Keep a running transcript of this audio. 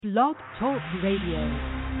Blog Talk Radio.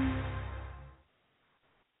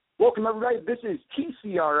 Welcome, everybody. This is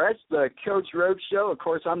TCRS, the Coach Road Show. Of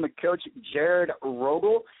course, I'm the coach, Jared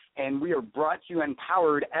Rogel, and we are brought to you and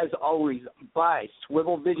powered, as always, by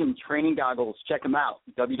Swivel Vision Training Goggles. Check them out,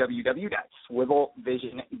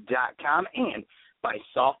 www.swivelvision.com, and by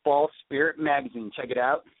Softball Spirit Magazine. Check it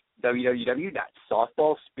out,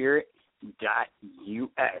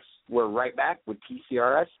 www.softballspirit.us. We're right back with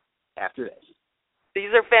TCRS after this.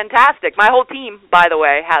 These are fantastic. My whole team, by the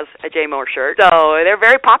way, has a J Moore shirt. So they're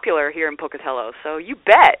very popular here in Pocatello. So you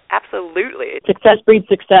bet. Absolutely. Success breeds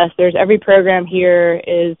success. There's every program here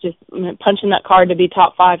is just punching that card to be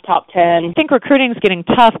top 5, top 10. I think recruiting is getting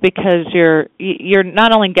tough because you're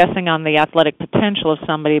not only guessing on the athletic potential of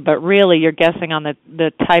somebody, but really you're guessing on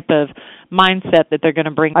the type of mindset that they're going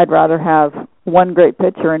to bring. I'd rather have one great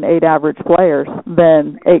pitcher and 8 average players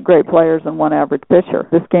than 8 great players and 1 average pitcher.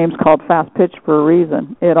 This game's called fast pitch for a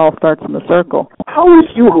reason. It all starts in the circle. How is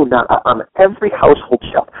Yoo-Hoo not on every household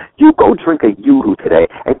shelf? You go drink a Yoo-Hoo today,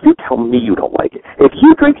 and you tell me you don't like it. If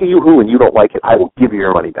you drink a Yoo-Hoo and you don't like it, I will give you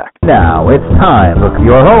your money back. Now it's time with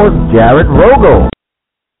your host, Jared Rogel.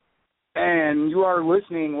 And you are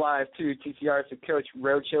listening live to TCR's The Coach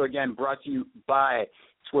Road Show, again brought to you by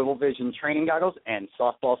Swivel Vision Training Goggles and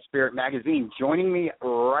Softball Spirit Magazine. Joining me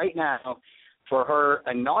right now for her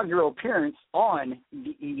inaugural appearance on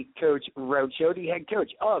the Coach Road Show, the head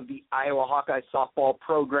coach of the Iowa Hawkeyes softball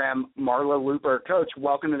program, Marla Looper. Coach,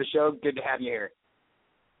 welcome to the show. Good to have you here.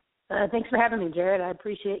 Thanks for having me, Jared. I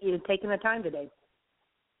appreciate you taking the time today.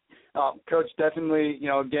 Coach, definitely,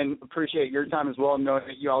 again, appreciate your time as well, knowing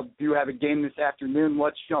that you all do have a game this afternoon.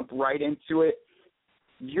 Let's jump right into it.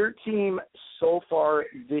 Your team so far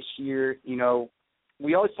this year,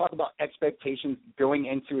 we always talk about expectations going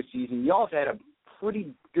into a season. You all have had a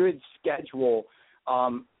pretty good schedule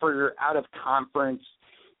for your out-of-conference.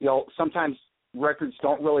 Sometimes records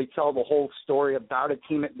don't really tell the whole story about a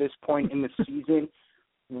team at this point in the season.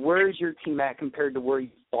 Where is your team at compared to where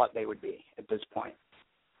you thought they would be at this point?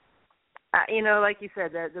 Like you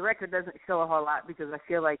said, the record doesn't show a whole lot because I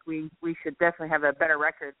feel like we should definitely have a better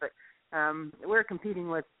record, but we're competing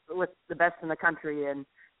with the best in the country, and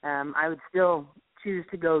I would still choose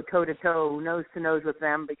to go toe-to-toe, nose-to-nose with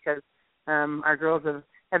them because our girls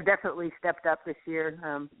have definitely stepped up this year.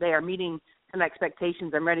 They are meeting some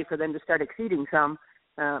expectations. I'm ready for them to start exceeding some,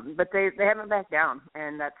 but they haven't backed down,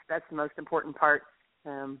 and that's the most important part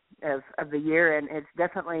of the year, and it's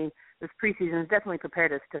definitely, this preseason has definitely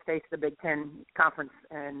prepared us to face the Big Ten Conference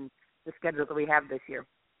and the schedule that we have this year.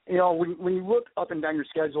 When you look up and down your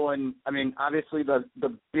schedule, and obviously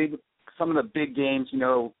some of the big games,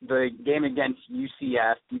 the game against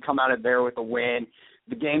UCF, you come out of there with a win.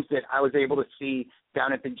 The games that I was able to see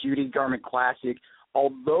down at the Judy Garment Classic,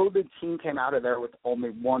 although the team came out of there with only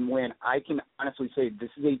one win, I can honestly say this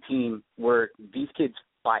is a team where these kids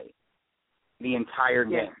fight the entire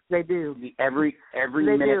game. Yes, they do. Every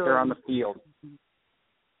minute they're on the field.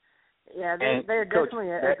 Yeah, they're Coach,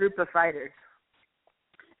 definitely a group of fighters.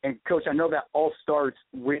 And, Coach, I know that all starts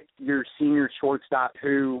with your senior shortstop,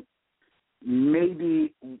 who may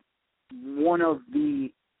be one of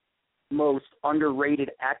the most underrated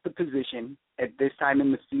at the position at this time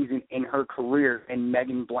in the season in her career, in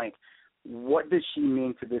Megan Blank. What does she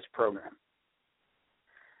mean to this program?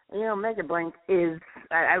 Megan Blank is,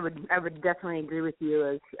 I would definitely agree with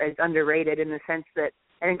you, as underrated in the sense that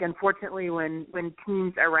I think, unfortunately, when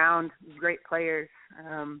teams around great players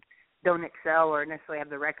don't excel or necessarily have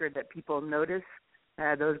the record that people notice,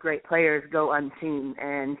 those great players go unseen,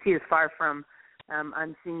 and she is far from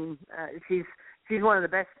unseen. She's one of the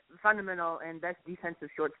best fundamental and best defensive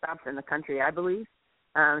shortstops in the country, I believe.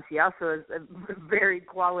 She also is a very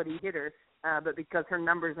quality hitter, but because her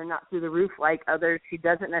numbers are not through the roof like others, she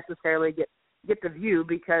doesn't necessarily get the view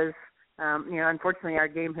because, unfortunately, our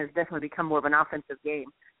game has definitely become more of an offensive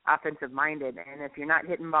game, offensive-minded, and if you're not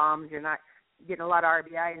hitting bombs, you're not getting a lot of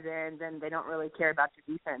RBIs in, then they don't really care about your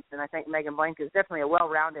defense. And I think Megan Blank is definitely a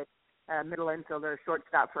well-rounded middle infielder,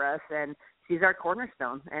 shortstop for us, and she's our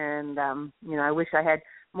cornerstone. And, I wish I had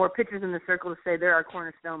more pitchers in the circle to say they're our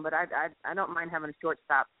cornerstone, but I don't mind having a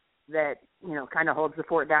shortstop that, kind of holds the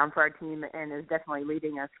fort down for our team and is definitely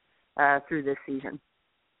leading us through this season.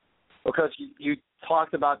 Well, Coach, you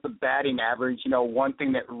talked about the batting average. One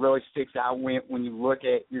thing that really sticks out when you look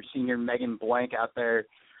at your senior Megan Blank out there,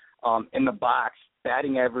 in the box,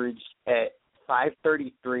 batting average at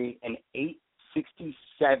 .533 and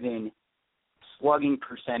 .867 slugging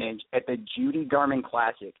percentage at the Judy Garment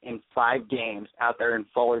Classic in 5 games out there in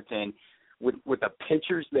Fullerton with the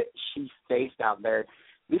pitchers that she faced out there.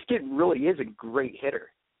 This kid really is a great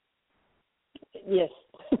hitter. Yes.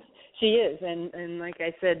 She is, and like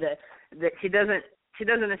I said, that she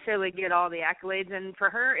doesn't necessarily get all the accolades, and for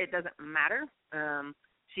her, it doesn't matter.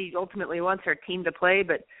 She ultimately wants her team to play,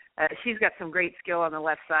 but she's got some great skill on the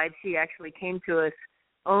left side. She actually came to us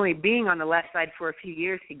only being on the left side for a few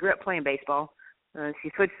years. She grew up playing baseball.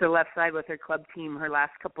 She switched to the left side with her club team her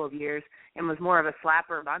last couple of years and was more of a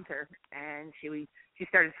slapper bunter, and she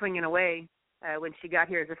started swinging away when she got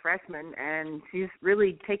here as a freshman, and she's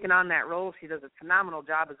really taken on that role. She does a phenomenal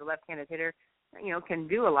job as a left-handed hitter, can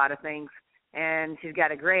do a lot of things, and she's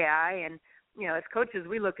got a gray eye. And, as coaches,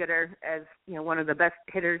 we look at her as, one of the best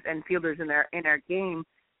hitters and fielders in our game,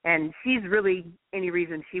 and she's really any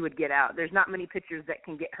reason she would get out. There's not many pitchers that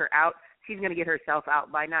can get her out. She's going to get herself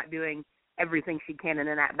out by not doing everything she can in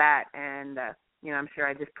an at-bat, and, I'm sure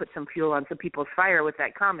I just put some fuel on some people's fire with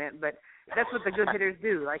that comment, but that's what the good hitters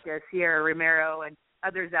do, like Sierra Romero and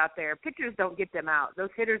others out there. Pitchers don't get them out. Those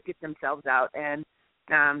hitters get themselves out, and,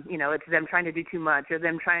 it's them trying to do too much or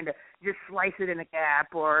them trying to just slice it in a gap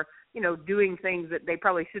or, doing things that they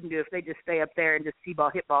probably shouldn't do. If they just stay up there and just see ball,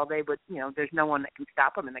 hit ball, they would, there's no one that can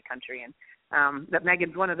stop them in the country. And but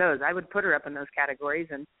Megan's one of those. I would put her up in those categories,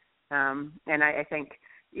 and I think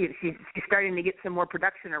she's starting to get some more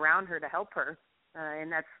production around her to help her.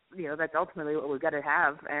 And that's ultimately what we've got to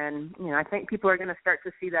have. And, I think people are going to start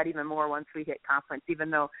to see that even more once we hit conference, even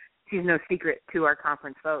though she's no secret to our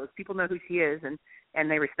conference foes. People know who she is, and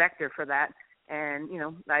they respect her for that. And,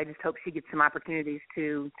 I just hope she gets some opportunities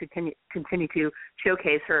to continue to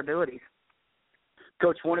showcase her abilities.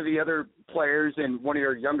 Coach, one of the other players and one of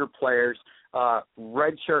your younger players,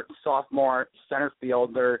 redshirt sophomore center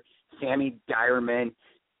fielder, Sammy Dyerman.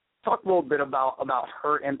 Talk a little bit about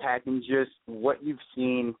her impact and just what you've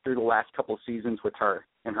seen through the last couple of seasons with her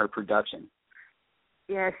and her production.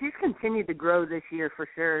 Yeah, she's continued to grow this year for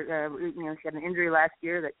sure. She had an injury last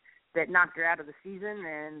year that knocked her out of the season,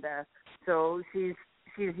 and so she's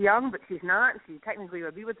young, but she's not. She technically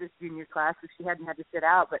would be with this junior class if she hadn't had to sit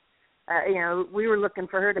out, but we were looking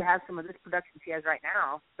for her to have some of this production she has right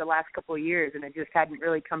now the last couple of years, and it just hadn't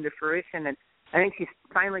really come to fruition. And I think she's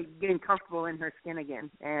finally getting comfortable in her skin again,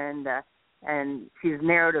 and she's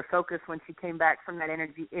narrowed her focus when she came back from that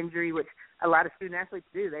injury, which a lot of student athletes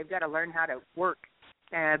do. They've got to learn how to work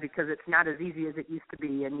because it's not as easy as it used to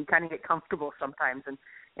be, and you kind of get comfortable sometimes.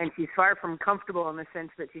 And she's far from comfortable in the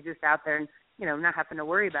sense that she's just out there and, not having to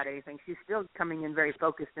worry about anything. She's still coming in very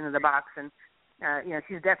focused into the box, and,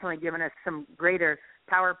 she's definitely given us some greater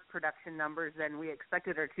power production numbers than we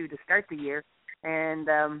expected her to start the year. And,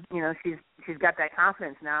 she's got that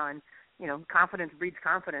confidence now, and, confidence breeds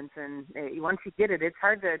confidence. And once you get it, it's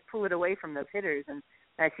hard to pull it away from those hitters. And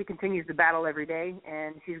she continues to battle every day,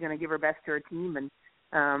 and she's going to give her best to her team. And,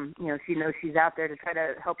 she knows she's out there to try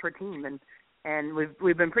to help her team. And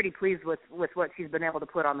we've been pretty pleased with what she's been able to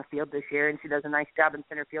put on the field this year. And she does a nice job in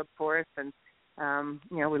center field for us. And,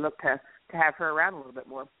 we look to have her around a little bit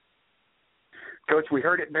more. Coach, we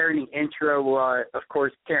heard it there in the intro, of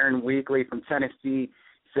course, Karen Weekly from Tennessee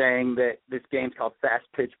saying that this game's called fast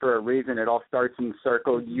pitch for a reason. It all starts in the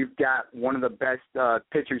circle. You've got one of the best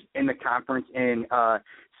pitchers in the conference in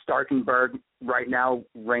Starkenberg right now,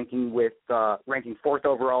 ranking fourth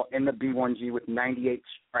overall in the B1G with 98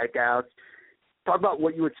 strikeouts. Talk about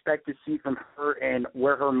what you expect to see from her and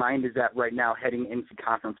where her mind is at right now heading into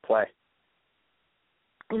conference play.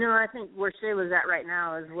 I think where Shayla's at right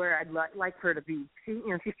now is where I'd like her to be.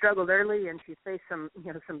 She struggled early, and she faced some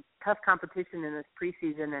tough competition in this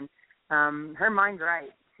preseason, and her mind's right.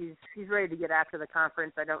 She's ready to get after the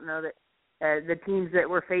conference. I don't know that the teams that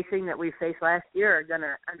we're facing, that we faced last year, are going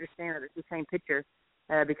to understand that it's the same pitcher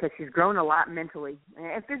because she's grown a lot mentally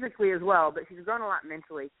and physically as well, but she's grown a lot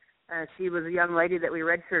mentally. She was a young lady that we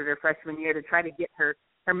redshirted her freshman year to try to get her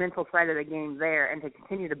mental side of the game there and to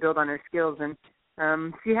continue to build on her skills. And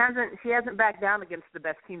she hasn't backed down against the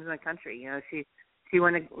best teams in the country. She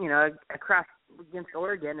went across against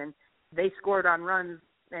Oregon, and they scored on runs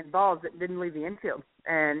and balls that didn't leave the infield.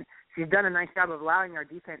 And she's done a nice job of allowing our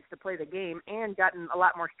defense to play the game and gotten a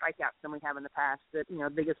lot more strikeouts than we have in the past. The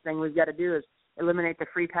biggest thing we've got to do is eliminate the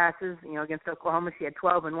free passes. Against Oklahoma, she had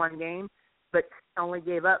 12 in one game, but only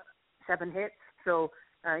gave up 7 hits. So,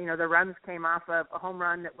 the runs came off of a home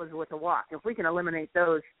run that was with a walk. If we can eliminate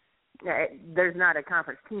those, there's not a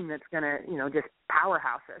conference team that's going to, just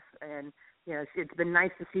powerhouse us. And, it's been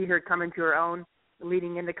nice to see her come into her own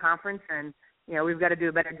leading into conference. And, we've got to do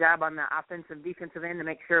a better job on the offensive, defensive end to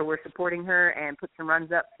make sure we're supporting her and put some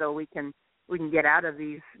runs up so we can get out of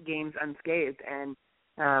these games unscathed. And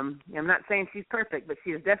I'm not saying she's perfect, but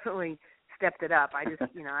she is definitely stepped it up. I just,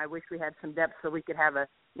 I wish we had some depth so we could have a,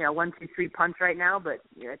 1-2-3 punch right now. But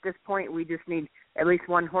at this point, we just need at least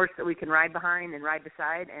one horse that we can ride behind and ride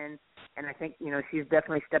beside. And I think, she's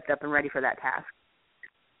definitely stepped up and ready for that task.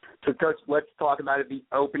 So, Coach, let's talk about it, the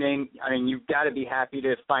opening. I mean, you've got to be happy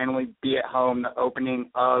to finally be at home, the opening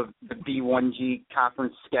of the B1G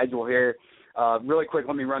conference schedule here. Really quick,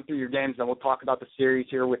 let me run through your games, then we'll talk about the series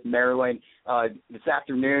here with Maryland. This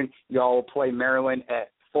afternoon, y'all will play Maryland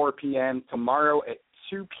at 4 p.m., tomorrow at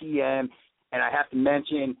 2 p.m., and I have to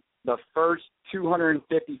mention the first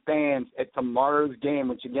 250 fans at tomorrow's game,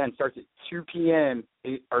 which, again, starts at 2 p.m.,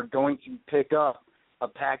 are going to pick up a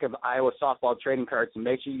pack of Iowa softball trading cards. So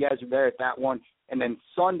make sure you guys are there at that one. And then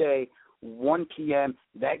Sunday, 1 p.m.,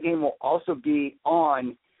 that game will also be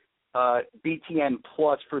on BTN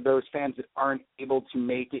Plus for those fans that aren't able to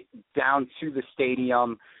make it down to the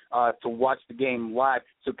stadium to watch the game live.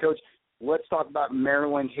 So, Coach, let's talk about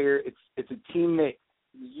Maryland here. It's a team that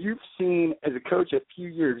you've seen as a coach a few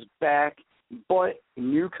years back, but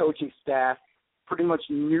new coaching staff, pretty much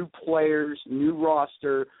new players, new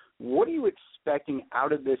roster. What are you expecting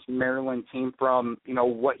out of this Maryland team from,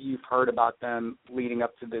 what you've heard about them leading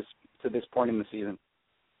up to this point in the season?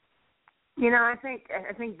 I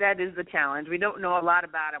think that is the challenge. We don't know a lot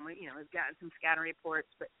about them. We've gotten some scouting reports,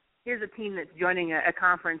 but here's a team that's joining a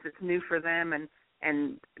conference that's new for them, and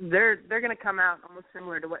they're going to come out almost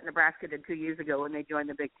similar to what Nebraska did 2 years ago when they joined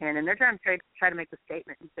the Big Ten, and they're trying to make a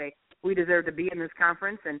statement and say we deserve to be in this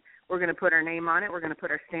conference, and we're going to put our name on it. We're going to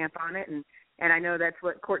put our stamp on it, and I know that's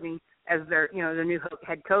what Courtney, as their the new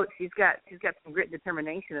head coach, she's got some grit and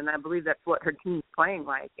determination, and I believe that's what her team's playing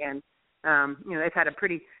like, and they've had a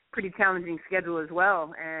pretty challenging schedule as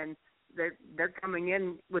well, and they're coming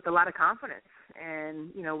in with a lot of confidence,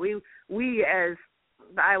 and we as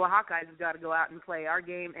the Iowa Hawkeyes have got to go out and play our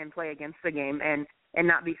game and play against the game, and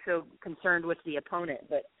not be so concerned with the opponent.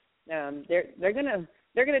 But they're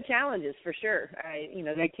gonna challenge us for sure.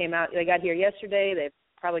 They got here yesterday. They've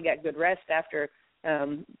probably got good rest after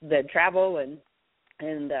the travel, and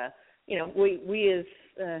we as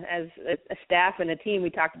a staff and a team, we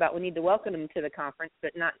talked about we need to welcome them to the conference,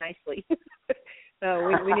 but not nicely.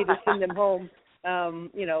 We need to send them home,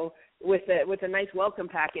 with a nice welcome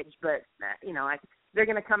package. But they're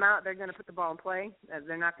going to come out. They're going to put the ball in play.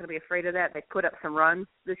 They're not going to be afraid of that. They put up some runs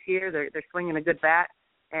this year. They're swinging a good bat,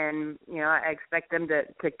 and I expect them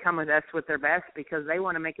to come with us with their best because they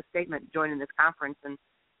want to make a statement joining this conference. And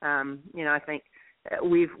I think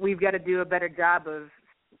we've got to do a better job of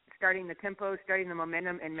starting the tempo, starting the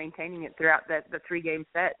momentum, and maintaining it throughout the 3-game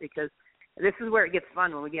set, because this is where it gets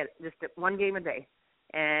fun when we get just one game a day,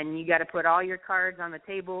 and you got to put all your cards on the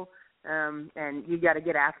table. And you got to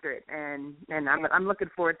get after it, and I'm looking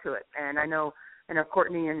forward to it. And I know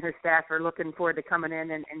Courtney and her staff are looking forward to coming in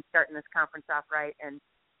and starting this conference off right. And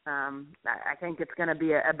I think it's going to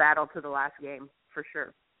be a battle to the last game for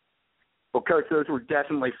sure. Well, Coach, those were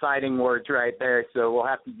definitely fighting words right there. So we'll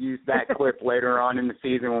have to use that clip later on in the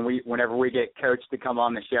season whenever we get Coach to come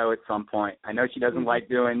on the show at some point. I know she doesn't like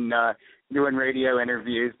doing radio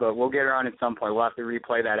interviews, but we'll get her on at some point. We'll have to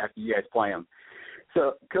replay that after you guys play them.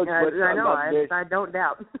 So, Coach, let's talk about this. I don't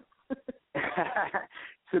doubt.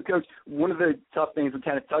 So, Coach, one of the tough things we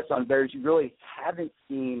kind of touched on there is you really haven't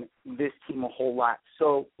seen this team a whole lot.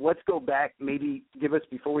 So let's go back, maybe give us,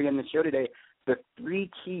 before we end the show today, the 3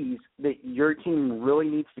 keys that your team really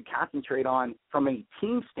needs to concentrate on from a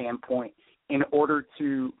team standpoint in order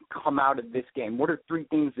to come out of this game. What are 3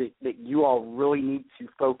 things that you all really need to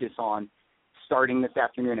focus on starting this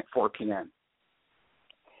afternoon at 4 p.m.?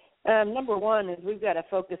 Number one is we've got to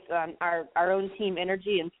focus on our own team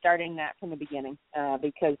energy and starting that from the beginning,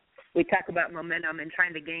 because we talk about momentum and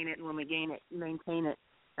trying to gain it, and when we gain it, maintain it.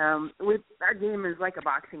 Our game is like a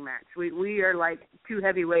boxing match. We are like 2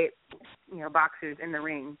 heavyweight, boxers in the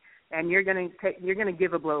ring, and you're gonna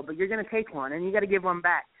give a blow, but you're gonna take one, and you got to give one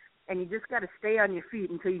back, and you just got to stay on your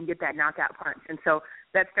feet until you can get that knockout punch. And so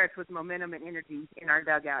that starts with momentum and energy in our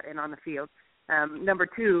dugout and on the field. Number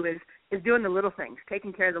 2 is doing the little things,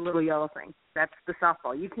 taking care of the little yellow things. That's the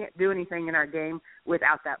softball. You can't do anything in our game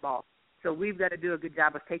without that ball. So we've got to do a good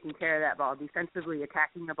job of taking care of that ball, defensively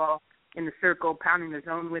attacking the ball in the circle, pounding the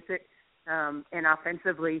zone with it, and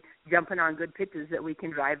offensively jumping on good pitches that we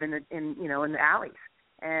can drive in the alleys.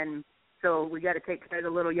 And so we got to take care of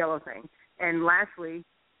the little yellow thing. And lastly,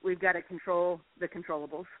 we've got to control the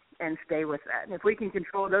controllables and stay with that. And if we can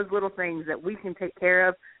control those little things that we can take care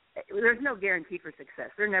of, there's no guarantee for success.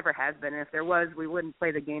 There never has been. And if there was, we wouldn't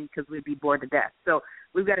play the game because we'd be bored to death. So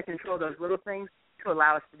we've got to control those little things to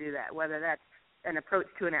allow us to do that, whether that's an approach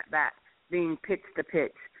to an at-bat, being pitch to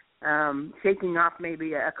pitch, shaking off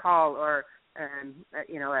maybe a call or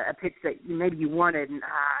a pitch that maybe you wanted, and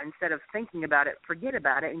instead of thinking about it, forget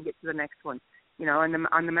about it and get to the next one.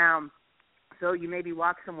 On the mound. So you maybe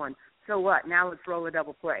walk someone. So what? Now let's roll a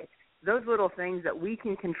double play. Those little things that we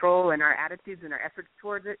can control in our attitudes and our efforts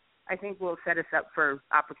towards it, I think will set us up for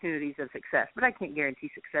opportunities of success. But I can't guarantee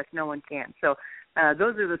success. No one can. So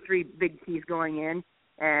those are the three big keys going in.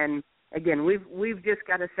 And again, we've just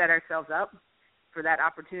got to set ourselves up for that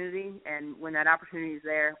opportunity. And when that opportunity is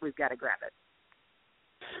there, we've got to grab it.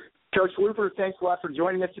 Coach Looper, thanks a lot for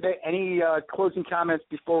joining us today. Any closing comments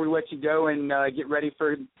before we let you go and get ready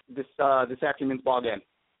for this afternoon's ball game?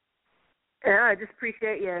 Yeah, I just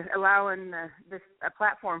appreciate you allowing a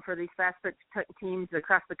platform for these fast pitch teams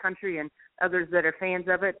across the country and others that are fans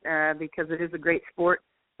of it, because it is a great sport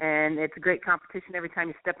and it's a great competition every time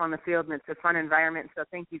you step on the field, and it's a fun environment. So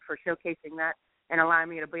thank you for showcasing that and allowing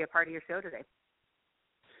me to be a part of your show today.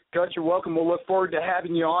 Coach, you're welcome. We'll look forward to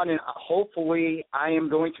having you on, and hopefully I am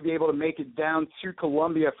going to be able to make it down to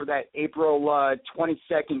Columbia for that April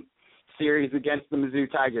 22nd series against the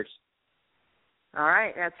Mizzou Tigers. All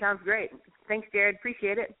right. That sounds great. Thanks, Jared.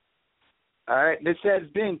 Appreciate it. All right. This has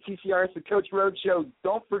been TCRS, the Coach Road Show.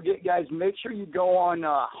 Don't forget, guys, make sure you go on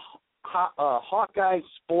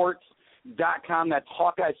HawkeyesSports.com. That's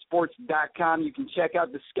HawkeyesSports.com. You can check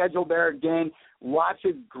out the schedule there again. Lots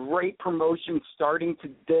of great promotions starting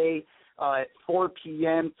today at 4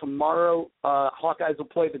 p.m. Tomorrow, Hawkeyes will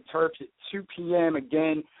play the Terps at 2 p.m.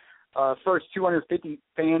 Again, first 250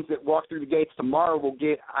 fans that walk through the gates tomorrow will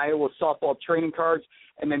get Iowa softball training cards.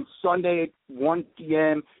 And then Sunday at 1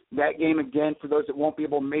 p.m., that game again, for those that won't be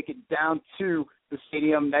able to make it down to the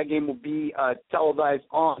stadium, that game will be televised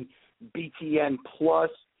on BTN+.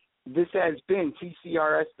 This has been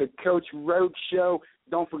TCRS, the Coach Road Show.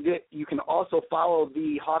 Don't forget, you can also follow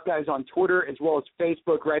the Hawkeyes on Twitter as well as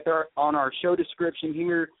Facebook right there on our show description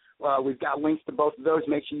here. We've got links to both of those.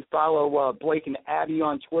 Make sure you follow Blake and Abby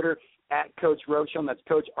on Twitter at Coach Road Show, and that's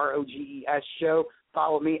Coach ROGES Show.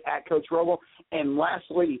 Follow me at Coach Rogel. And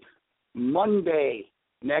lastly,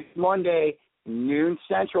 next Monday, noon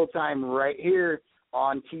Central Time right here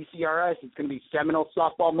on TCRS. It's going to be Seminole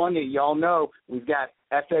Softball Monday. Y'all know we've got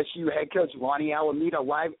FSU head coach Lonnie Alameda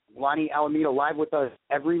live with us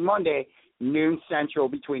every Monday, noon Central,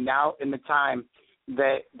 between now and the time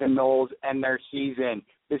that the Noles end their season.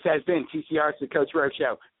 This has been TCRS, the Coach Road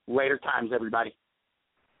Show. Later times, everybody.